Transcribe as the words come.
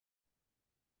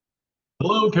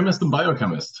Hello, chemist and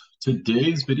biochemist.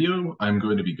 Today's video, I'm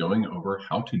going to be going over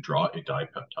how to draw a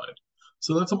dipeptide.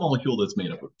 So that's a molecule that's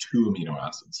made up of two amino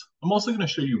acids. I'm also going to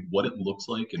show you what it looks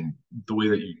like and the way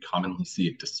that you commonly see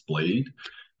it displayed.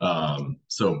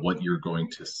 So what you're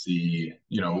going to see,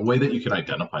 a way that you can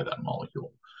identify that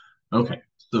molecule. Okay,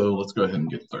 so let's go ahead and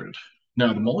get started.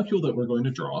 Now, the molecule that we're going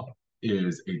to draw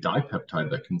is a dipeptide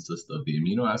that consists of the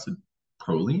amino acid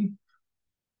proline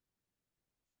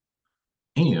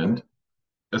and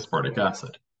aspartic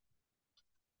acid.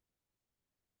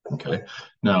 Okay.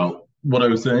 Now, what I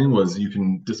was saying was you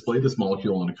can display this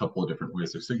molecule in a couple of different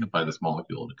ways or signify this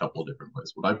molecule in a couple of different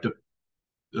ways.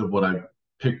 What I've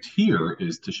picked here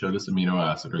is to show this amino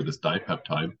acid or this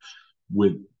dipeptide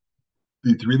with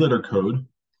the three-letter code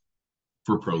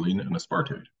for proline and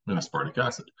aspartic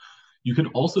acid. You can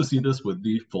also see this with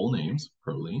the full names,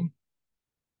 proline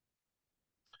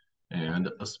and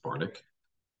aspartic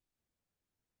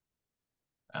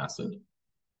acid.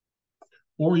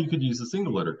 Or you could use the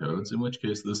single letter codes, in which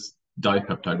case this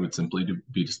dipeptide would simply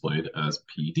be displayed as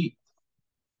PD.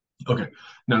 Okay,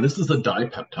 now this is a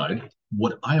dipeptide.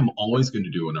 What I am always going to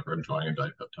do whenever I'm drawing a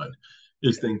dipeptide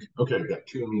is think, okay, I've got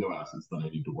two amino acids that I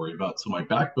need to worry about. So my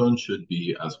backbone should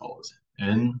be as follows: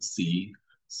 N, C,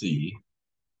 C,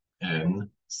 N,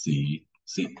 C,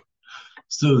 C.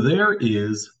 So there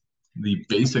is the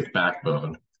basic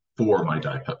backbone for my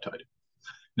dipeptide.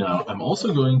 Now, I'm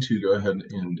also going to go ahead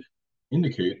and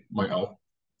indicate my alpha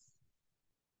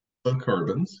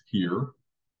carbons here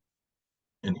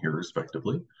and here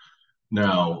respectively.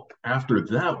 Now, after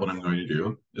that, what I'm going to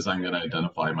do is I'm going to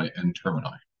identify my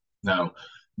N-termini. Now,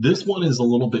 this one is a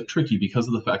little bit tricky because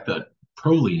of the fact that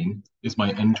proline is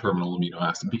my N-terminal amino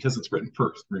acid because it's written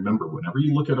first. Remember, whenever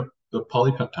you look at the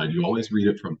polypeptide, you always read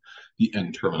it from the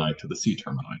N-termini to the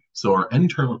C-termini. So our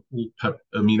N-terminal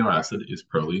amino acid is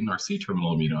proline, our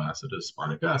C-terminal amino acid is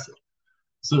aspartic acid.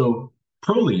 So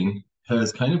proline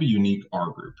has kind of a unique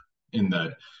R group in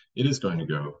that it is going to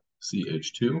go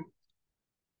CH2,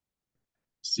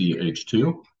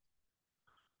 CH2,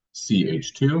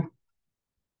 CH2,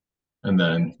 and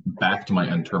then back to my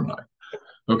N-termini.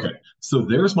 Okay, so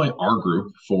there's my R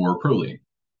group for proline.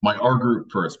 My R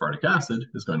group for aspartic acid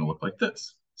is going to look like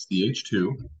this: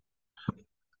 CH2,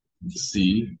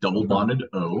 C double bonded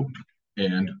O,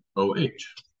 and OH.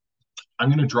 I'm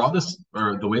going to draw this,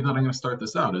 or the way that I'm going to start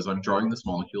this out is I'm drawing this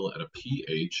molecule at a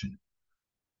pH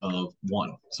of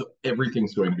 1. So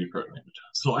everything's going to be protonated.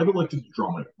 So I would like to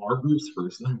draw my R groups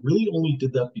first, and I really only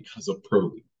did that because of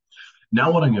proline. Now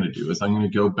what I'm going to do is I'm going to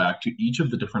go back to each of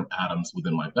the different atoms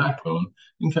within my backbone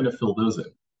and kind of fill those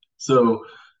in. So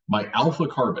my alpha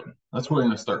carbon, that's where I'm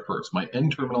going to start first. My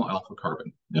N-terminal alpha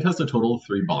carbon. It has a total of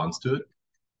 3 bonds to it.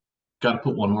 Got to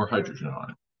put one more hydrogen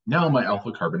on it. Now my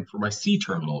alpha carbon for my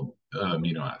C-terminal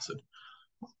amino acid.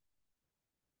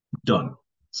 Done.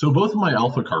 So both of my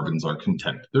alpha carbons are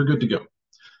content. They're good to go.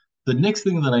 The next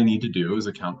thing that I need to do is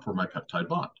account for my peptide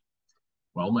bond.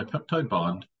 Well, my peptide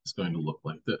bond is going to look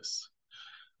like this.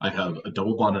 I have a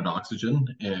double bonded oxygen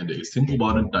and a single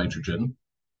bonded nitrogen,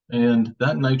 and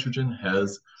that nitrogen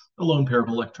has a lone pair of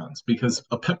electrons because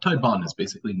a peptide bond is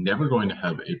basically never going to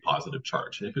have a positive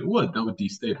charge. If it would, that would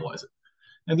destabilize it.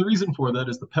 And the reason for that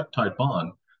is the peptide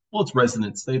bond, well, it's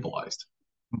resonance stabilized.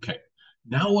 Okay,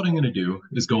 now what I'm going to do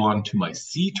is go on to my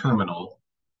C-terminal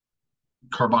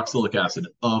carboxylic acid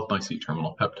of my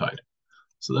C-terminal peptide.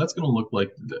 So that's going to look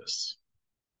like this.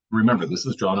 Remember, this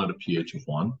is drawn at a pH of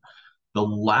 1. The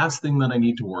last thing that I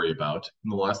need to worry about,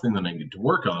 and the last thing that I need to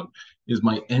work on, is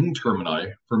my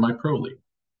N-termini for my proline.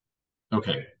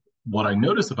 Okay, what I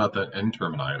notice about that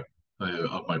N-termini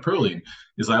of my proline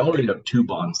is I already have 2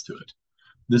 bonds to it.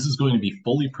 This is going to be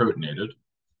fully protonated,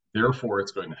 therefore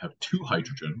it's going to have 2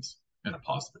 hydrogens and a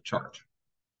positive charge,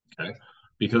 okay?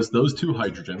 Because those 2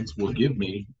 hydrogens will give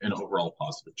me an overall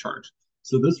positive charge.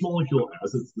 So this molecule,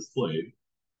 as it's displayed,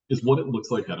 is what it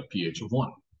looks like at a pH of 1.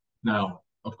 Now,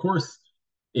 of course,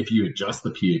 if you adjust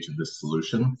the pH of this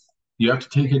solution, you have to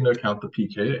take into account the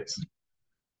pKa's.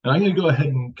 And I'm going to go ahead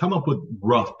and come up with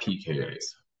rough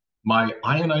pKa's. My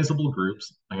ionizable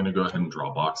groups, I'm going to go ahead and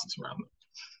draw boxes around them.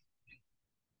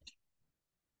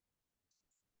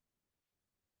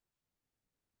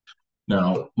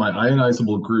 Now, my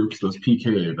ionizable groups, those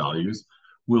pKa values,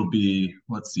 will be,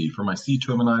 let's see, for my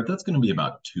C-termini, that's going to be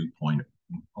about 2.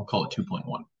 I'll call it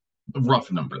 2.1, a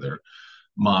rough number there.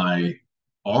 My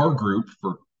R group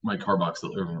for my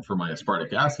carboxyl, or for my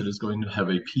aspartic acid, is going to have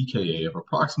a pKa of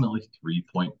approximately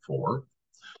 3.4.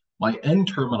 My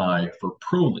N-termini for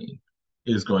proline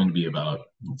is going to be about,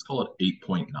 let's call it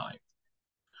 8.9.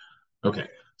 Okay,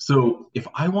 so if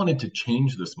I wanted to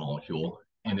change this molecule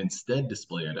and instead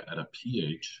display it at a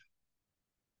pH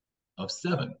of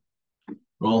 7?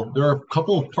 Well, there are a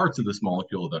couple of parts of this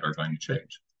molecule that are going to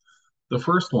change. The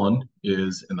first one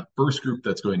is in the first group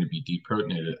that's going to be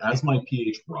deprotonated. As my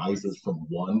pH rises from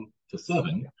 1 to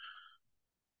 7,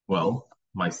 well,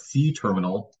 my C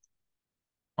terminal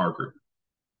R group,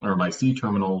 or my C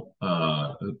terminal,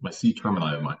 my C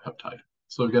termini of my peptide.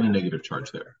 So I've got a negative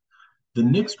charge there. The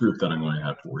next group that I'm going to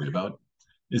have to worry about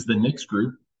is the next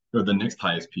group, or the next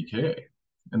highest pKa.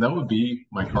 And that would be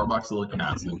my carboxylic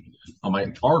acid on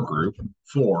my R group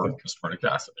for aspartic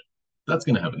acid. That's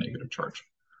going to have a negative charge.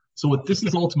 So what this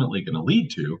is ultimately going to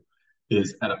lead to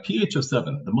is at a pH of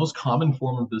 7, the most common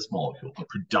form of this molecule, the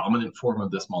predominant form of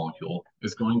this molecule,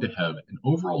 is going to have an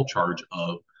overall charge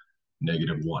of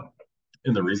 -1.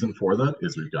 And the reason for that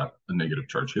is we've got a negative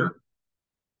charge here,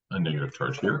 a negative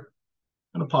charge here,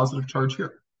 and a positive charge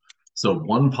here. So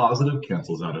one positive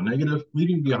cancels out a negative,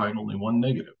 leaving behind only one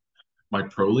negative. My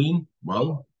proline,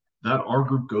 well, that R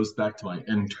group goes back to my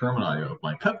N termini of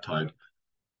my peptide.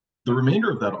 The remainder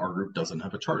of that R group doesn't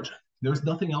have a charge. There's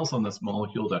nothing else on this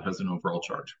molecule that has an overall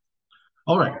charge.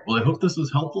 All right, well, I hope this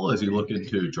was helpful as you look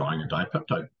into drawing a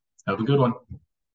dipeptide. Have a good one.